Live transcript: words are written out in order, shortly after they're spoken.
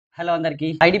Hello అందరికి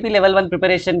IDP level 1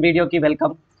 preparation వీడియోకి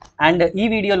welcome. And ఈ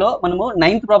వీడియోలో మనము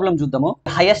 9th ప్రాబ్లం చూద్దాము.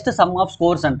 హైయెస్ట్ సమ్ ఆఫ్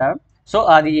స్కోర్స్ అంట. సో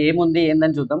అది ఏముంది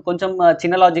ఏందని చూద్దాం. కొంచెం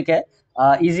చిన్న లాజికే,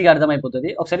 ఈజీగా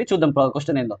అర్థమైపోతుంది. ఒకసారి చూద్దాం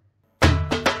క్వశ్చన్ ఏందో.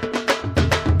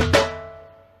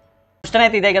 క్వశ్చన్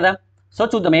అయితే ఇదే కదా.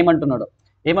 సో చూద్దాం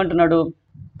ఏమంటున్నాడు.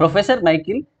 Professor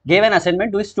Michael gave an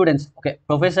assignment to his students. Okay,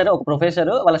 ఒక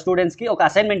ప్రొఫెసర్ వాళ్ళ స్టూడెంట్స్కి ఒక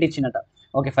assignment ఇచ్చినట.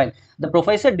 Okay fine. The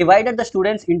professor divided the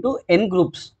students into n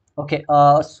groups. Okay,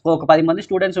 ఒక 10 మంది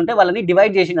స్టూడెంట్స్ ఉంటే వాళ్ళని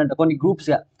డివైడ్ చేసిండంట కొన్ని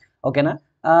గ్రూప్స్గా. ఓకేనా.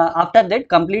 After that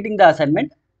completing the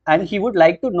assignment and he would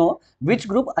like to know which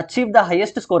group achieve the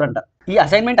highest score అంట. ఈ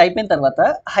assignment అయిపోయిన తర్వాత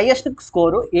హైయెస్ట్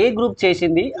స్కోరు ఏ గ్రూప్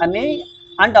చేసింది అని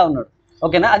అంటా ఉన్నాడు.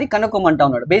 ఓకేనా, అది కనుక్కోమంటా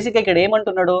ఉన్నాడు. బేసిక్గా ఇక్కడ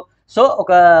ఏమంటున్నాడు, సో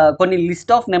కొన్ని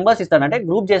లిస్ట్ ఆఫ్ నెంబర్స్ ఇస్తాడు, అంటే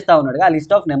గ్రూప్ చేస్తూ ఉన్నాడు. ఆ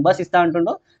లిస్ట్ ఆఫ్ నెంబర్స్ ఇస్తా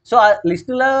అంటుండో. సో ఆ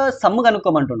లిస్టులో సమ్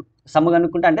కనుక్కోమంటుండు. సమ్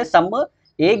కనుక్కుంటే అంటే సమ్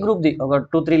ఏ గ్రూప్ది ఒక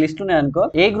 2-3 లిస్టులు ఉన్నాయి అనుకో,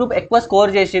 ఏ గ్రూప్ ఎక్కువ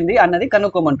స్కోర్ చేసింది అన్నది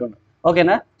కనుక్కోమంటుండు.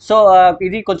 ఓకేనా. సో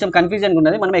ఇది కొంచెం కన్ఫ్యూజన్గా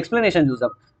ఉన్నది. మనం ఎక్స్ప్లెనేషన్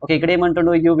చూద్దాం. ఓకే, ఇక్కడ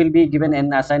ఏమంటుండు, you will be given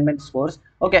N assignment scores.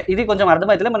 Okay, ఇది కొంచెం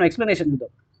అర్థమవుతుంది. మనం ఎక్స్ప్లెనేషన్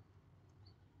చూద్దాం.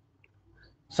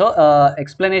 సో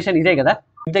ఎక్స్ప్లెనేషన్ ఇదే కదా.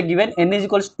 The given n is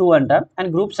equals 2 అంట.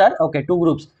 And groups are okay 2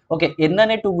 groups. Okay, n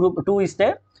అనే 2 ఇస్తే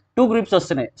 2 గ్రూప్స్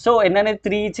వస్తున్నాయి. సో n అనేది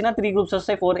 3 ఇచ్చినా 3 గ్రూప్స్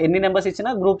వస్తాయి. 4 ఎన్ని నెంబర్స్ ఇచ్చినా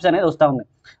గ్రూప్స్ అనేది వస్తూ ఉన్నాయి.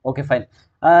 Okay fine.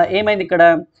 ఏమైంది ఇక్కడ,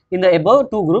 ఇన్ ద అబౌవ్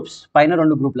 2 గ్రూప్స్, పైన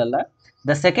 2 గ్రూప్లల్లో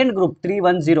the second group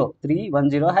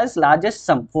 310 has largest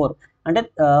some 4. అంటే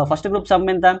ఫస్ట్ గ్రూప్ సమ్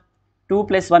ఎంత, 2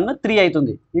 + 1 3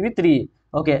 అవుతుంది. ఇవి 3.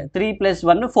 ఓకే, 3 +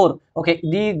 1 4. ఓకే,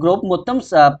 ఈ గ్రూప్ మొత్తం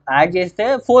యాడ్ చేస్తే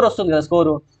 4 వస్తుంది కదా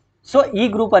స్కోరు. సో ఈ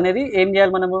గ్రూప్ అనేది ఏం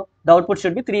చేయాలి మనము, ద అవుట్పుట్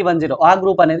షుడ్ బి 310. ఆ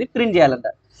గ్రూప్ అనేది ప్రింట్ చేయాలంట.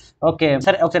 ఓకే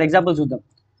సరే, ఒకసారి ఎగ్జాంపుల్ చూద్దాం.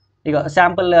 ఇక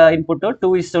శాంపుల్ ఇన్పుట్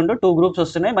 2 ఇస్తుండు, 2 గ్రూప్స్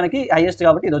వస్తున్నాయి మనకి, హైయెస్ట్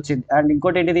కాబట్టి ఇది వచ్చింది. అండ్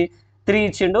ఇంకోటి ఏంటిది, 3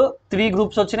 ఇచ్చిండు, 3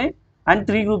 గ్రూప్స్ వచ్చినాయి. అండ్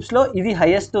 3 గ్రూప్స్లో ఇది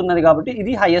హైయెస్ట్ ఉన్నది కాబట్టి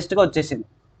ఇది హైయెస్ట్గా వచ్చేసింది.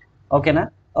 ఓకేనా.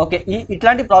 ఓకే,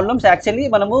 ఇట్లాంటి ప్రాబ్లమ్స్ యాక్చువల్లీ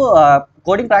మనము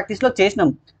కోడింగ్ ప్రాక్టీస్లో చేసినాం.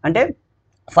 అంటే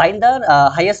ఫైండ్ ద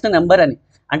హైయెస్ట్ నెంబర్ అని.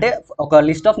 అంటే ఒక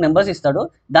లిస్ట్ ఆఫ్ నెంబర్స్ ఇస్తాడు,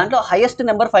 దాంట్లో హైయెస్ట్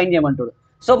నెంబర్ ఫైండ్ చేయమంటాడు.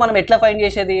 సో మనం ఎట్లా ఫైండ్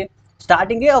చేసేది,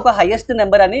 స్టార్టింగే ఒక హైయెస్ట్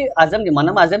నెంబర్ అని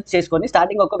మనం అజెంప్ట్ చేసుకొని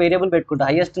స్టార్టింగ్ ఒక వేరియబుల్ పెట్టుకుంటాం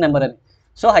హైయెస్ట్ నెంబర్ అని.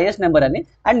 సో హైయెస్ట్ నెంబర్ అని,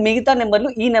 అండ్ మిగతా నెంబర్లు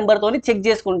ఈ నెంబర్తో చెక్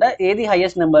చేసుకుంటా ఏది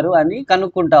హైయెస్ట్ నెంబరు అని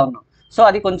కనుక్కుంటా ఉన్నాం. సో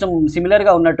అది కొంచెం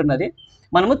సిమిలర్గా ఉన్నట్టున్నది.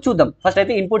 మనము చూద్దాం. ఫస్ట్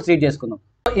అయితే ఇన్పుట్స్ రీడ్ చేసుకుందాం.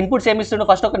 ఇన్పుట్స్ ఏమి ఇస్తుండో,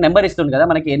 ఫస్ట్ ఒక నెంబర్ ఇస్తుండు కదా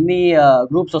మనకి, ఎన్ని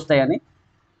గ్రూప్స్ వస్తాయని.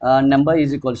 నెంబర్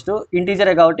ఈజ్ ఈక్వల్స్ టు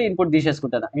ఇంటీజరే కాబట్టి ఇన్పుట్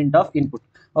తీసేసుకుంటాను, ఇంట్ of input.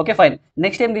 Okay fine.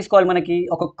 Next ఏం తీసుకోవాలి, మనకి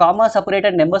ఒక కామా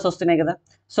సపరేటెడ్ నెంబర్స్ వస్తున్నాయి కదా.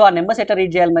 సో ఆ నెంబర్స్ ఎట్లా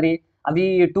రీడ్ చేయాలి మరి, అవి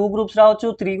 2 గ్రూప్స్ రావచ్చు,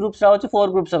 3 గ్రూప్స్ రావచ్చు, 4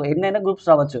 గ్రూప్స్ ఎన్నైనా గ్రూప్స్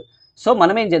రావచ్చు. సో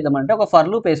మనం ఏం చేద్దామంటే ఒక ఫర్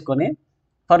లూప్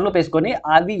వేసుకొని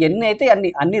అవి ఎన్ని అయితే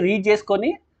అన్ని రీడ్ చేసుకొని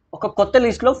ఒక కొత్త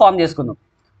లిస్ట్లో ఫామ్ చేసుకుందాం.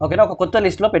 ఓకేనా, ఒక కొత్త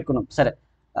లిస్ట్లో పెట్టుకున్నాం. సరే,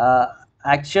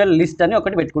 యాక్చువల్ లిస్ట్ అని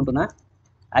ఒకటి పెట్టుకుంటున్నా.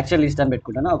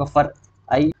 ఒక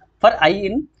ఫర్ ఐ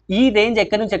ఇన్ ఈ రేంజ్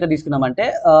ఎక్కడి నుంచి ఎక్కడ తీసుకున్నామంటే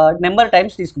నెంబర్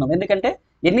టైమ్స్ తీసుకున్నాం. ఎందుకంటే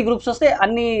ఎన్ని గ్రూప్స్ వస్తే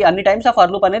అన్ని టైమ్స్ ఆ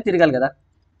ఫర్ లూప్ అనేది తిరగాలి కదా.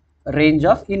 రేంజ్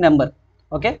ఆఫ్ ఈ నెంబర్.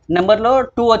 ఓకే, నెంబర్లో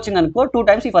 2 వచ్చింది అనుకో, 2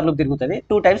 టైమ్స్ ఈ ఫర్ లూప్ తిరుగుతుంది.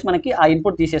 2 టైమ్స్ మనకి ఆ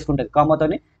ఇన్పుట్ తీసేసుకుంటుంది,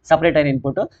 కామాతోని సపరేట్ అయిన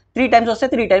ఇన్పుట్. 3 టైమ్స్ వస్తే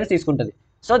 3 టైమ్స్ తీసుకుంటుంది.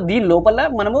 సో దీని లోపల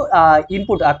మనము ఆ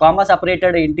ఇన్పుట్, ఆ కామా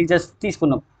సపరేటెడ్ ఇంటీజర్స్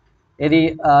తీసుకున్నాం. ఇది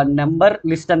నెంబర్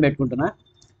లిస్ట్ అని పెట్టుకుంటున్నా,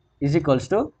 is equals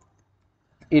to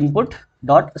input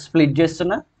dot split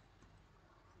చేస్తున్నా.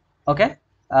 ఓకే,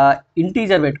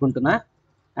 ఇంటీజర్ పెట్టుకుంటున్నా.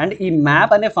 అండ్ ఈ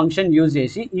మ్యాప్ అనే ఫంక్షన్ యూజ్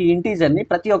చేసి ఈ ఇంటీజర్ని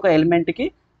ప్రతి ఒక్క ఎలిమెంట్కి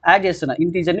యాడ్ చేస్తున్నా,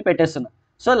 ఇంటీజర్ని పెట్టేస్తున్నా.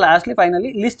 సో లాస్ట్లీ ఫైనల్లీ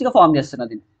లిస్ట్గా ఫామ్ చేస్తున్నా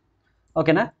దీన్ని.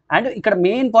 ఓకేనా. అండ్ ఇక్కడ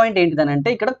మెయిన్ పాయింట్ ఏంటిదనంటే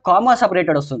ఇక్కడ కామా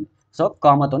సపరేటెడ్ వస్తుంది. సో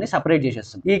కామాతోని సపరేట్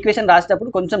చేసేస్తుంది. ఈ ఈక్వేషన్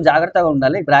రాసేటప్పుడు కొంచెం జాగ్రత్తగా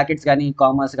ఉండాలి. బ్రాకెట్స్ కానీ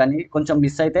కామాస్ కానీ కొంచెం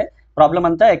మిస్ అయితే ప్రాబ్లం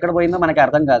అంతా ఎక్కడ పోయిందో మనకి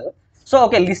అర్థం కాదు. సో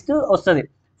ఓకే, లిస్ట్ వస్తుంది,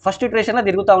 ఫస్ట్ ఇటరేషన్లో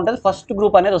తిరుగుతూ ఉంటుంది, ఫస్ట్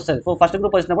గ్రూప్ అనేది వస్తుంది. సో ఫస్ట్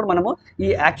గ్రూప్ వచ్చినప్పుడు మనము ఈ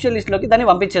యాక్చువల్ లిస్ట్లోకి దాన్ని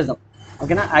పంపించేద్దాం.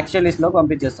 ఓకేనా, యాక్చువల్ లిస్ట్లోకి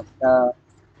పంపించేస్తాం.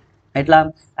 ఎట్లా,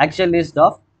 actual list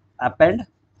of append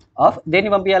of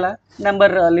దేన్ని పంపించాలా,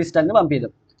 నెంబర్ లిస్ట్ అని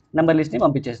పంపిద్దాం. నెంబర్ లిస్ట్ని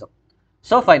పంపించేస్తాం.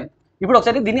 So fine. ఇప్పుడు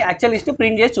ఒకసారి దీన్ని యాక్చువల్ లిస్ట్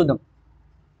ప్రింట్ చేసి చూద్దాం.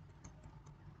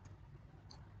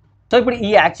 సో ఇప్పుడు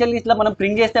ఈ యాక్చువల్ లిస్ట్లో మనం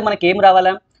ప్రింట్ చేస్తే మనకి ఏం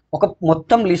రావాలా, ఒక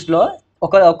మొత్తం లిస్ట్లో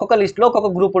ఒక్కొక్క లిస్ట్లో ఒక్కొక్క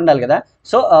గ్రూప్ ఉండాలి కదా.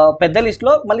 సో పెద్ద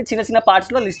లిస్ట్లో మళ్ళీ చిన్న చిన్న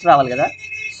పార్ట్స్లో లిస్ట్ రావాలి కదా.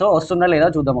 సో వస్తుందా లేదా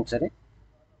చూద్దాం ఒకసారి.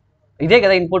 ఇదే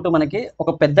కదా ఇన్పుట్ మనకి,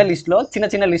 ఒక పెద్ద లిస్ట్లో చిన్న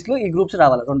చిన్న లిస్టులు ఈ గ్రూప్స్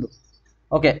రావాలి 2.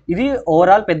 ఓకే, ఇది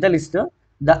ఓవరాల్ పెద్ద లిస్ట్.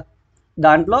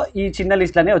 దాంట్లో ఈ చిన్న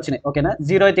లిస్టులు అనేవి వచ్చినాయి. ఓకేనా,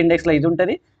 0th ఇండెక్స్లో ఇది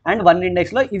ఉంటుంది అండ్ 1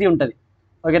 ఇండెక్స్లో ఇది ఉంటుంది.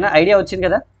 ఓకేనా, ఐడియా వచ్చింది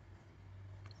కదా.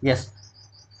 ఎస్,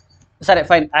 సరే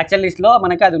ఫైన్. యాక్చువల్ లిస్ట్లో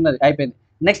మనకి అది ఉన్నది, అయిపోయింది.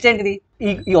 నెక్స్ట్ ఏంటిది,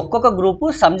 ఈ ఒక్కొక్క గ్రూపు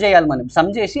సమ్ చేయాలి మనం. సమ్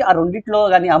చేసి ఆ రెండిట్లో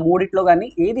కానీ ఆ మూడిట్లో కానీ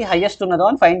ఏది హైయెస్ట్ ఉన్నదో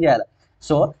అని ఫైండ్ చేయాలి.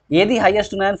 సో ఏది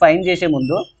హైయెస్ట్ ఉన్నదని ఫైండ్ చేసే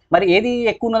ముందు మరి ఏది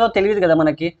ఎక్కువ ఉన్నదో తెలియదు కదా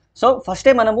మనకి. సో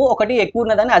ఫస్టే మనము ఒకటి ఎక్కువ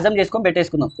ఉన్నదని అజమ్ చేసుకొని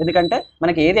పెట్టేసుకుందాం, ఎందుకంటే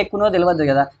మనకి ఏది ఎక్కువ ఉన్నదో తెలియదు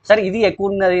కదా. సరే ఇది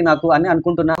ఎక్కువ ఉన్నది నాకు అని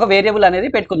అనుకుంటున్నా, ఒక వేరియబుల్ అనేది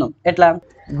పెట్టుకుందాం. ఎట్లా,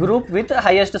 గ్రూప్ విత్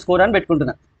హైయెస్ట్ స్కోర్ అని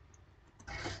పెట్టుకుంటున్నా.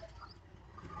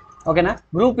 ఓకేనా,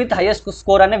 గ్రూప్ విత్ హైయెస్ట్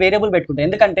స్కోర్ అనే వేరియబుల్ పెట్టుకుంటాను,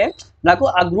 ఎందుకంటే నాకు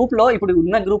ఆ గ్రూప్లో ఇప్పుడు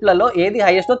ఉన్న గ్రూప్లలో ఏది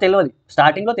హైయెస్టో తెలియదు,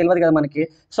 స్టార్టింగ్లో తెలియదు కదా మనకి.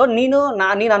 సో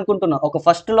నేను అనుకుంటున్నా ఒక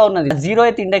ఫస్ట్లో ఉన్నది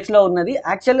 0th ఇండెక్స్లో ఉన్నది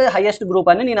యాక్చువల్ హైయెస్ట్ గ్రూప్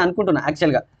అని నేను అనుకుంటున్నా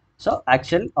యాక్చువల్గా. సో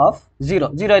యాక్చువల్ ఆఫ్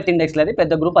 0th ఇండెక్స్లో అది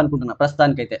పెద్ద గ్రూప్ అనుకుంటున్నా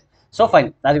ప్రస్తుతానికైతే. సో ఫైన్,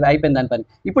 అది అయిపోయింది దాని పని.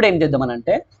 ఇప్పుడు ఏం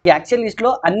చేద్దామనంటే ఈ యాక్చువల్ లిస్ట్లో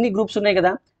అన్ని గ్రూప్స్ ఉన్నాయి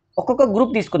కదా, ఒక్కొక్క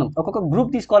గ్రూప్ తీసుకున్నాం. ఒక్కొక్క గ్రూప్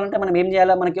తీసుకోవాలంటే మనం ఏం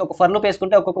చేయాలి, మనకి ఒక ఫర్ లూప్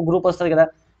వేసుకుంటే ఒక్కొక్క గ్రూప్ వస్తుంది కదా.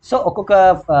 సో ఒక్కొక్క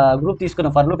గ్రూప్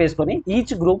తీసుకున్నాం, ఫర్ లూప్ వేసుకొని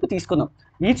ఈచ్ గ్రూప్ తీసుకుందాం.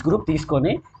 ఈచ్ గ్రూప్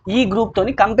తీసుకొని ఈ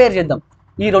గ్రూప్తోని కంపేర్ చేద్దాం.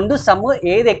 ఈ రెండు సమ్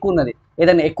ఏది ఎక్కువ ఉన్నది,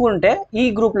 ఏదైనా ఎక్కువ ఉంటే ఈ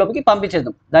గ్రూప్లోకి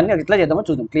పంపించేద్దాం. దాన్ని ఎట్లా చేద్దామో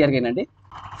చూద్దాం క్లియర్గా ఏంటండి.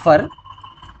 For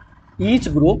each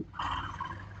group,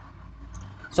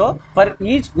 so for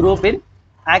each group in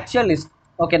actual list.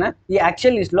 ఓకేనా, ఈ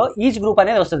యాక్చువల్ లిస్ట్లో ఈచ్ గ్రూప్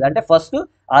అనేది వస్తుంది. అంటే ఫస్ట్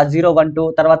ఆ 0 1 2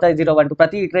 తర్వాత 0 1 2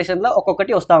 ప్రతి ఇటరేషన్లో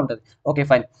ఒక్కొక్కటి వస్తూ ఉంటుంది. ఓకే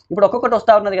ఫైన్, ఇప్పుడు ఒక్కొక్కటి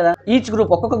వస్తూ ఉన్నది కదా, ఈచ్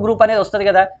గ్రూప్ ఒక్కొక్క గ్రూప్ అనేది వస్తుంది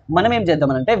కదా. మనం ఏం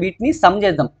చేద్దామనంటే వీటిని సమ్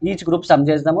చేద్దాం, ఈచ్ గ్రూప్ సమ్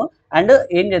చేద్దాము. అండ్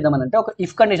ఏం చేద్దామనంటే ఒక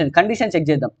ఇఫ్ కండిషన్ చెక్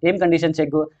చేద్దాం. ఏం కండిషన్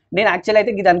చెక్, నేను యాక్చువల్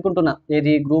అయితే ఇది అనుకుంటున్నా,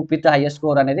 ఏది గ్రూప్ విత్ హైయెస్ట్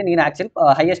స్కోర్ అనేది నేను యాక్చువల్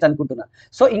హైయెస్ట్ అనుకుంటున్నా.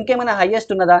 సో ఇంకేమైనా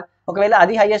హైయెస్ట్ ఉన్నదా, ఒకవేళ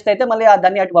అది హైయెస్ట్ అయితే మళ్ళీ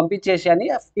దాన్ని అటు పంపించేసి అని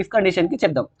ఇఫ్ కండిషన్కి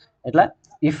చెప్దాం. ఎట్లా,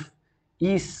 ఇఫ్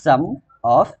ఈ some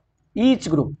of each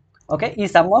group, okay, ఈ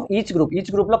సమ్ ఆఫ్ ఈచ్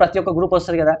గ్రూప్లో ప్రతి ఒక్క గ్రూప్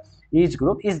వస్తుంది కదా, each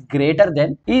group is greater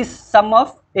than ఈ సమ్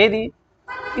ఆఫ్ ఏది,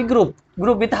 ఈ గ్రూప్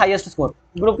విత్ హైయెస్ట్ స్కోర్.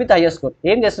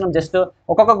 ఏం చేస్తున్నాం, జస్ట్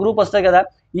ఒక్కొక్క గ్రూప్ వస్తుంది కదా,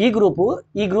 ఈ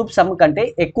గ్రూప్ సమ్ కంటే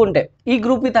ఎక్కువ ఉంటే ఈ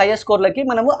గ్రూప్ విత్ హైయెస్ట్ స్కోర్లకి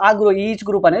మనము ఆ ఈచ్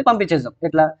గ్రూప్ అనేది పంపించేద్దాం.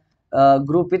 ఎట్లా,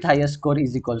 group with highest score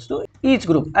is equals to each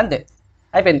group, అంతే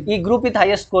అయిపోయింది. ఈ గ్రూప్ విత్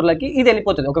హైయెస్ట్ స్కోర్లకి ఇది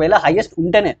వెళ్ళిపోతుంది. ఒకవేళ హైయెస్ట్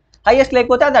ఉంటేనే, హైయెస్ట్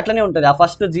లేకపోతే అది అట్లనే ఉంటుంది, ఆ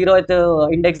ఫస్ట్ 0th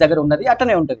ఇండెక్స్ దగ్గర ఉన్నది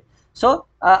అట్లనే ఉంటుంది. సో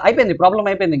అయిపోయింది, ప్రాబ్లం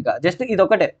అయిపోయింది. ఇంకా జస్ట్ ఇది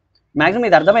ఒకటే, మాక్సిమం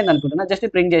ఇది అర్థమైంది అనుకుంటున్నా. Just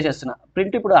print చేసేస్తున్నా.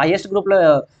 ప్రింట్ ఇప్పుడు హైయెస్ట్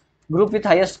గ్రూప్ విత్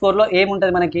హైయెస్ట్ స్కోర్లో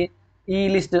ఏముంటుంది మనకి, ఈ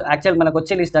లిస్ట్ యాక్చువల్ మనకు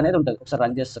వచ్చే లిస్ట్ అనేది ఉంటుంది. ఒకసారి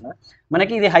రన్ చేస్తున్నా.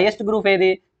 మనకి ఇది హైయెస్ట్ గ్రూప్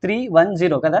ఏది,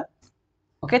 310 కదా.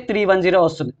 ఓకే, 310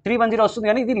 వస్తుంది. 310 వస్తుంది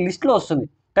కానీ ఇది లిస్ట్లో వస్తుంది,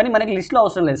 కానీ మనకి లిస్ట్లో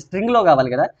అవసరం లేదు, స్ట్రింగ్లో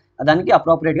కావాలి కదా. దానికి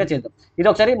అప్రోప్రియేట్గా చేద్దాం. ఇది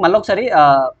ఒకసారి మళ్ళీ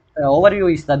ఓవర్ వ్యూ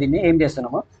ఇస్తా. దీన్ని ఏం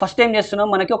చేస్తున్నాము, ఫస్ట్ ఏం చేస్తున్నాం,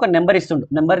 మనకి ఒక నెంబర్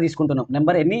తీసుకుంటున్నాం.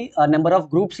 నెంబర్ ఆఫ్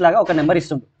గ్రూప్స్ లాగా ఒక నెంబర్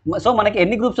ఇస్తుండు. సో మనకి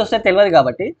ఎన్ని గ్రూప్స్ వస్తాయో తెలియదు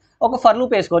కాబట్టి ఒక ఫర్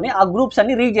లూప్ వేసుకొని ఆ గ్రూప్స్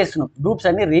అన్ని రీడ్ చేస్తున్నాం. గ్రూప్స్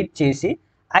అన్ని రీడ్ చేసి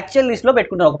యాక్చువల్ లిస్ట్లో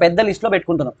పెట్టుకుంటున్నాం, ఒక పెద్ద లిస్ట్లో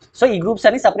పెట్టుకుంటున్నాం. సో ఈ గ్రూప్స్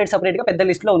అన్ని సపరేట్గా పెద్ద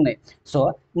లిస్ట్లో ఉన్నాయి. సో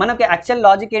మనకి యాక్చువల్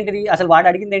లాజిక్ ఏంటిది, అసలు వాడు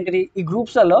అడిగింది ఏంటిది, ఈ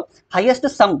గ్రూప్స్లలో హైయెస్ట్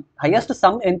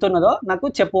సమ్ ఎంత ఉన్నదో నాకు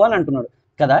చెప్పు అని అంటున్నాడు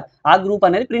కదా. ఆ గ్రూప్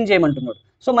అనేది ప్రింట్ చేయమంటున్నాడు.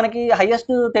 సో మనకి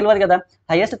హైయెస్ట్ తెలియదు కదా,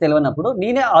 హైయెస్ట్ తెలియనప్పుడు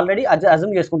నేనే ఆల్రెడీ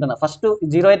అజ్యూమ్ చేసుకుంటున్నా, ఫస్ట్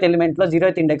 0th ఎలిమెంట్లో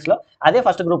 0th ఇండెక్స్లో అదే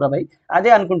ఫస్ట్ గ్రూప్ రాబాయి,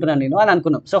 అదే అనుకుంటున్నాను నేను అని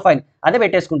అనుకున్నాం. సో ఫైన్, అదే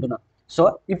పెట్టేసుకుంటున్నాను. సో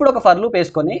ఇప్పుడు ఒక ఫర్ లూప్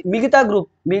వేసుకొని మిగతా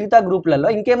గ్రూప్లలో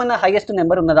ఇంకేమైనా హైయెస్ట్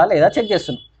నెంబర్ ఉన్నదా లేదా చెక్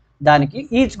చేస్తున్నాం. దానికి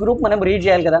ఈచ్ గ్రూప్ మనం రీడ్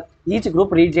చేయాలి కదా, ఈచ్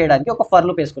గ్రూప్ రీడ్ చేయడానికి ఒక ఫర్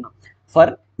లూప్ వేసుకున్నాం.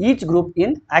 For each group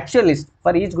in actual list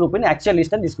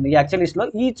అని తీసుకున్నాం. ఈ యాక్చువల్ లిస్ట్లో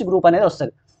ఈచ్ గ్రూప్ అనేది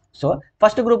వస్తుంది. సో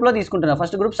ఫస్ట్ గ్రూప్లో తీసుకుంటున్నా,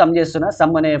 ఫస్ట్ గ్రూప్ సమ్ చేస్తున్నా.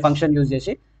 సమ్ అనే ఫంక్షన్ యూజ్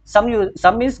చేసి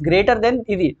సమ్ ఈజ్ గ్రేటర్ దెన్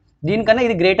ఇది, దీనికన్నా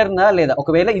ఇది గ్రేటర్ ఉందా లేదా,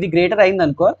 ఒకవేళ ఇది గ్రేటర్ అయింది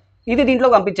అనుకో ఇది దీంట్లో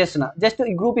పంపించేస్తున్నా. జస్ట్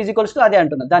ఈ గ్రూప్ ఈజ్ ఈక్వల్స్ టు అదే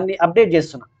అంటున్నా, దాన్ని అప్డేట్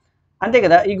చేస్తున్నా అంతే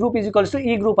కదా. ఈ గ్రూప్ ఈజ్ ఈక్వల్స్ టు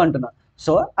ఈ గ్రూప్ అంటున్నా.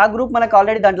 సో ఆ గ్రూప్ మనకు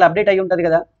ఆల్రెడీ దాంట్లో అప్డేట్ అయ్యి ఉంటుంది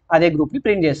కదా, అదే గ్రూప్ని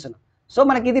ప్రింట్ చేస్తున్నా. సో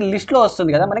మనకి ఇది లిస్ట్లో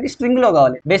వస్తుంది కదా, మనకి స్ట్రింగ్లో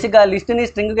కావాలి. బేసిక్గా లిస్ట్ని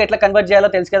స్ట్రింగ్కి ఎట్లా కన్వర్ట్ చేయాలో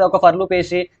తెలుసు కదా. ఒక ఫర్ లూప్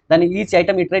వేసి దాన్ని ఈచ్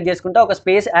ఐటమ్ ఇటరేట్ చేసుకుంటే ఒక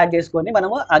స్పేస్ యాడ్ చేసుకొని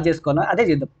మనము యాడ్ చేసుకున్నాం, అదే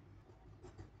చేద్దాం.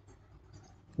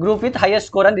 గ్రూప్ విత్ హైయెస్ట్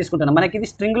స్కోర్ అని తీసుకుంటున్నాం. మనకి ఇది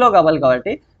స్ట్రింగ్లో కావాలి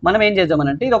కాబట్టి మనం ఏం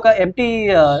చేద్దామనంటే ఇది ఒక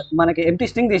ఎంటీ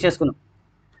స్ట్రింగ్ తీసేసుకున్నాం,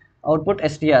 అవుట్పుట్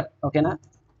str. ఓకేనా,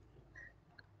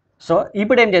 సో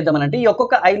ఇప్పుడు ఏం చేద్దామనంటే ఈ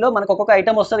ఒక్కొక్క ఐలో మనకు ఒక్కొక్క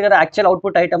ఐటమ్ వస్తుంది కదా, యాక్చువల్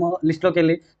అవుట్పుట్ ఐటమ్ లిస్ట్లోకి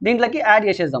వెళ్ళి దీంట్లోకి యాడ్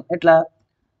చేసేద్దాం. ఎట్లా,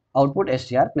 output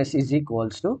str plus is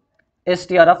equals to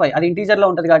str of i, అది ఇంటీజర్లో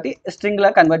ఉంటుంది కాబట్టి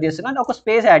స్ట్రింగ్లా కన్వర్ట్ చేస్తున్నా, ఒక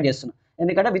స్పేస్ యాడ్ చేస్తున్నా,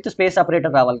 ఎందుకంటే విత్ స్పేస్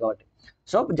సపరేటర్ రావాలి కాబట్టి.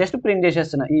 సో జస్ట్ ప్రింట్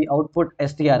చేసేస్తున్నా ఈ అవుట్పుట్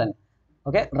str అని.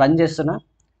 ఓకే, రన్ చేస్తున్నా.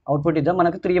 అవుట్పుట్ ఇద్దాం,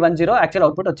 మనకు 310 యాక్చువల్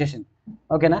అవుట్పుట్ వచ్చేసింది.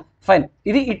 ఓకేనా ఫైన్,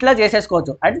 ఇది ఇట్లా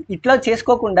చేసేసుకోవచ్చు. అండ్ ఇట్లా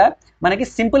చేసుకోకుండా మనకి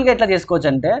సింపుల్గా ఎట్లా చేసుకోవచ్చు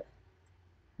అంటే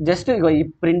జస్ట్ ఇగో ఈ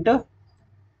ప్రింట్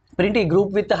ఈ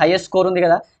గ్రూప్ విత్ హైయెస్ట్ స్కోర్ ఉంది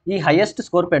కదా, ఈ హైయెస్ట్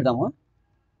స్కోర్ పెడదాము.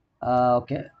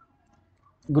 Okay,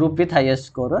 group with highest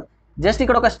score, just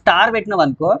ఇక్కడ ఒక స్టార్ పెట్టినాం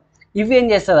అనుకో, ఇవి ఏం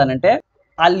చేస్తుంది అనంటే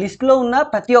ఆ లిస్ట్లో ఉన్న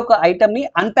ప్రతి ఒక్క ఐటమ్ని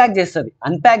అన్ప్యాక్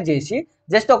చేసి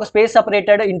జస్ట్ ఒక స్పేస్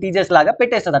సపరేటెడ్ ఇంటీజర్స్ లాగా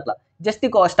పెట్టేస్తుంది. అట్లా జస్ట్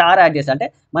ఒక స్టార్ యాడ్ చేస్తుంది. అంటే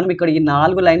మనం ఇక్కడ ఈ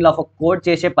 4 లైన్లు ఆఫ్ కోడ్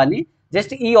చేసే పని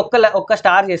జస్ట్ ఈ ఒక్క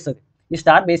స్టార్ చేస్తుంది. ఈ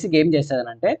స్టార్ బేసిక్ ఏం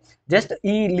చేస్తుంది అంటే జస్ట్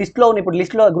ఈ లిస్ట్లో ఉన్న ఇప్పుడు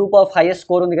లిస్ట్లో గ్రూప్ ఆఫ్ హైయెస్ట్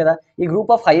స్కోర్ ఉంది కదా, ఈ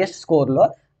గ్రూప్ ఆఫ్ హైయెస్ట్ స్కోర్లో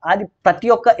అది ప్రతి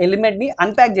ఒక్క ఎలిమెంట్ని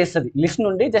అన్ప్యాక్ చేస్తుంది లిస్ట్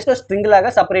నుండి, జస్ట్ స్ట్రింగ్ లాగా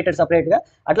సపరేట్గా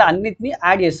అట్లా అన్నిటిని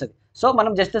యాడ్ చేస్తుంది. సో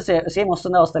మనం జస్ట్ సేమ్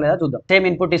వస్తుందా వస్తలేదా చూద్దాం. సేమ్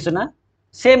ఇన్పుట్ ఇస్తున్నా,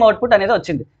 సేమ్ అవుట్పుట్ అనేది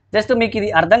వచ్చింది. జస్ట్ మీకు ఇది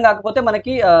అర్థం కాకపోతే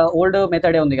మనకి ఓల్డ్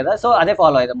మెథడే ఉంది కదా, సో అదే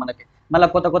ఫాలో అవుదాం. మనకి మళ్ళీ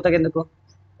కొత్తగా ఎందుకు,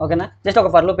 ఓకేనా. జస్ట్ ఒక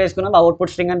ఫర్ లూప్ వేసుకున్నాం,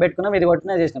 అవుట్పుట్ స్ట్రింగ్ అని పెట్టుకున్నాం, ఇది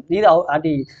కొట్టినా చేసినాం. ఇది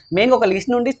అది మెయిన్గా ఒక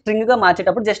లిస్ట్ నుండి స్ట్రింగ్గా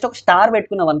మార్చేటప్పుడు జస్ట్ ఒక స్టార్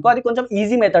పెట్టుకున్నాం అనుకో, అది కొంచెం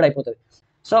ఈజీ మెథడ్ అయిపోతుంది.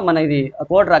 సో మన ఇది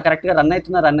కోడ్ కరెక్ట్గా రన్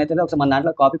అవుతుంది. ఒకసారి మన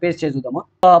దాంట్లో కాపీ పేస్ట్ చేసి చూద్దాము.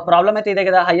 ప్రాబ్లమ్ అయితే ఇదే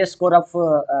కదా,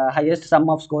 highest some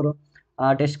of score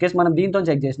test case మనం దీంతో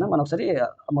చెక్ చేసినాం. మనం ఒకసారి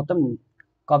మొత్తం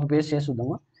కాపీ పేస్ట్ చేసి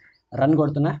చూద్దాము. రన్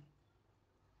కొడుతున్నా,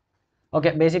 okay.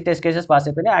 Basic test cases pass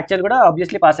అయిపోయినాయి, యాక్చువల్ కూడా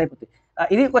ఆబ్వియస్లీ పాస్ అయిపోతాయి.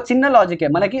 ఇది ఒక చిన్న లాజికే,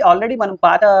 మనకి ఆల్రెడీ మనం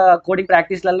పాత కోడింగ్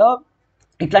ప్రాక్టీస్లలో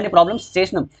ఇట్లాంటి ప్రాబ్లమ్స్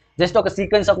చేసినాం. జస్ట్ ఒక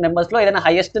సీక్వెన్స్ ఆఫ్ నెంబర్స్లో ఏదైనా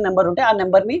హైయెస్ట్ నెంబర్ ఉంటే ఆ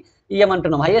నెంబర్ని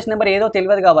ఇవ్వమంటున్నాం. హైయెస్ట్ నెంబర్ ఏదో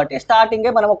తెలియదు కాబట్టి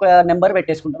స్టార్టింగే మనం ఒక నెంబర్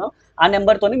పెట్టేసుకుంటున్నాం. ఆ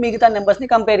నెంబర్తో మిగతా నెంబర్స్ని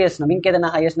కంపేర్ చేస్తున్నాం. ఇంకేదైనా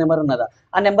హైయెస్ట్ నెంబర్ ఉన్నదా,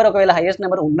 ఆ నెంబర్ ఒకవేళ హైయెస్ట్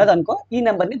నెంబర్ ఉన్నదనుకో ఈ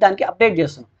నెంబర్ని దానికి అప్డేట్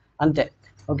చేస్తున్నాం, అంతే.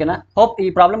 ఓకేనా. హోప్ ఈ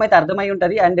ప్రాబ్లం అయితే అర్థమై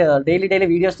ఉంటుంది. అండ్ డైలీ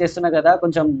వీడియోస్ చేస్తున్నా కదా,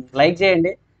 కొంచెం లైక్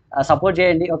చేయండి, సపోర్ట్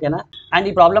చేయండి, ఓకేనా. అండ్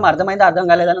ఈ ప్రాబ్లం అర్థమైందా అర్థం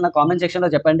కాలేదని నా కామెంట్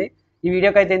సెక్షన్లో చెప్పండి. ఈ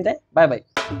వీడియోకి అయితే ఇంతే, బాయ్ బాయ్.